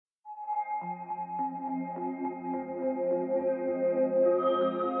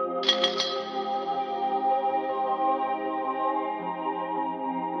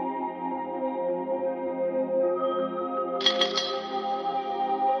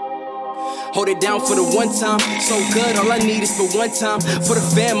Hold it down for the one time. So good, all I need is for one time. For the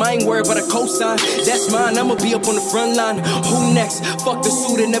fam, I ain't worried about a cosign. That's mine, I'ma be up on the front line. Who next? Fuck the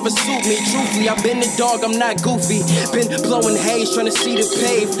suit, it never suit me. Truthfully, I've been the dog, I'm not goofy. Been blowing haze, trying to see the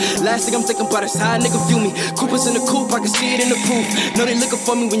pave. Last thing I'm thinking about is how a nigga view me. Coopers in the coupe, I can see it in the proof. Know they looking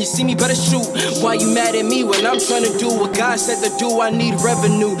for me, when you see me, better shoot. Why you mad at me when I'm trying to do what God said to do? I need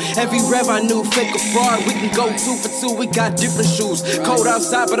revenue. Every rev I knew, fake or fraud. We can go 2 for 2, we got different shoes. Cold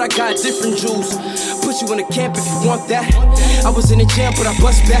outside, but I got different jewels. Put you in a camp if you want that. I was in the jam, but I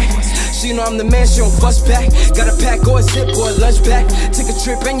bust back. She know I'm the man, she don't bust back. Got a pack or a zip or a lunch back. Take a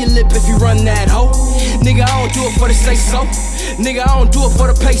trip and your lip if you run that hoe. Nigga, I don't do it for the say so. Nigga, I don't do it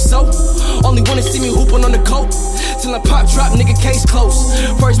for the peso. Only wanna see me hooping on the coat. Till I pop drop, nigga, case close.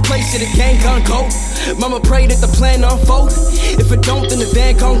 First place, yeah, the gang gon' go. Mama pray that the plan unfold. If it don't, then the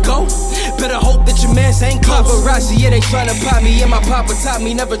van gon' go. Better hope that your mans ain't close. Paparazzi, yeah, they tryna pop me. Yeah, my papa taught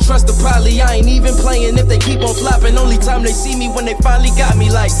me never trust the poly. I ain't even playing if they keep on flopping. Only time they see me when they finally got me.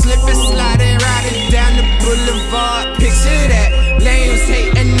 Like slipping, sliding, riding down the boulevard. Picture that. Lames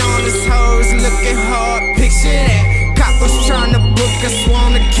hating on us hoes, looking hard. Picture that. Coppers tryna book us,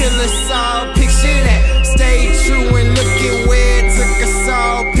 wanna kill us all. Picture that. Stay true and look at where it took us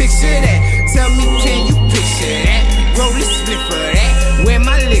all. Picture that. Tell me, can you picture that? Roll a split for that. Where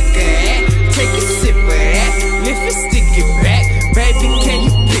my liquor at? Take a sip of that. Lift it, stick it back. Baby, can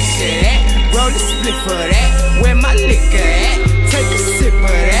you picture that? Roll a split for that. Where my liquor at? Take a sip of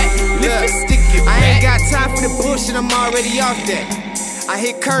that. Lift it, stick it back. I ain't got time for the bullshit, I'm already off that. I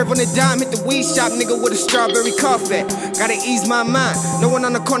hit curve on the dime, hit the weed shop, nigga with a strawberry coffee. Gotta ease my mind. No one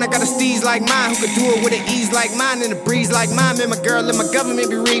on the corner got a steez like mine who could do it with an ease like mine and a breeze like mine. Man, my girl and my government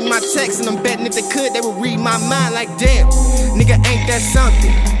be reading my texts, and I'm betting if they could, they would read my mind. Like damn, nigga, ain't that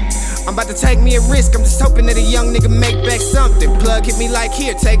something? I'm about to take me a risk, I'm just hoping that a young nigga make back something. Plug hit me like,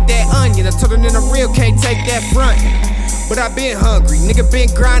 here, take that onion. I told him in a real can't take that front. But I been hungry, nigga been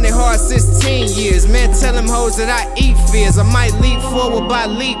grinding hard since 10 years. Man, tell them hoes that I eat fears. I might leap forward by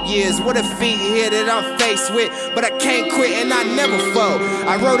leap years. What a feat here that I'm faced with, but I can't quit and I never fold.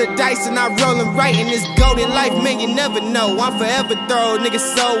 I roll the dice and I roll them right in this golden life, man, you never know. I'm forever throw, nigga,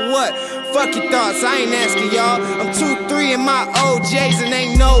 so what? Fuck your thoughts, I ain't asking y'all. I'm 2-3 in my OJs and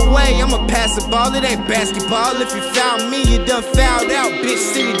ain't no way I'ma pass the ball, it ain't basketball. If you found me, you done fouled out, bitch,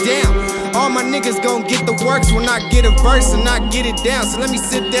 sit it down. All my niggas gon' get the works when I get a verse and I get it down. So let me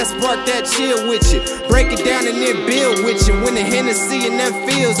sip that, spark that, chill with you. Break it down and then build with you. When the Hennessy and them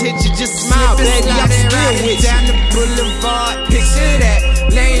feels hit you, just smile, baby, I'm still with you. Down the boulevard, picture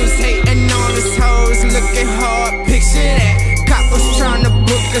that. Lames hating on us hoes, looking hard, picture that. Coppers tryna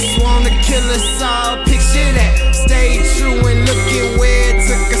book us, wanna kill us all, picture that. Stay true and look at where it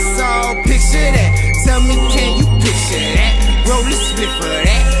took us all, picture that. Tell me, can you picture that? Roll a split for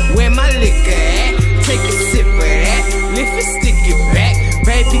that. Where my liquor at? Take a sip of that. Lift it, stick it back.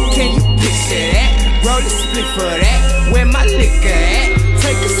 Baby, can you picture that? Roll a split for that. Where my liquor at?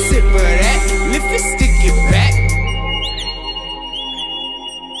 Take a sip of that. Lift it, stick it back.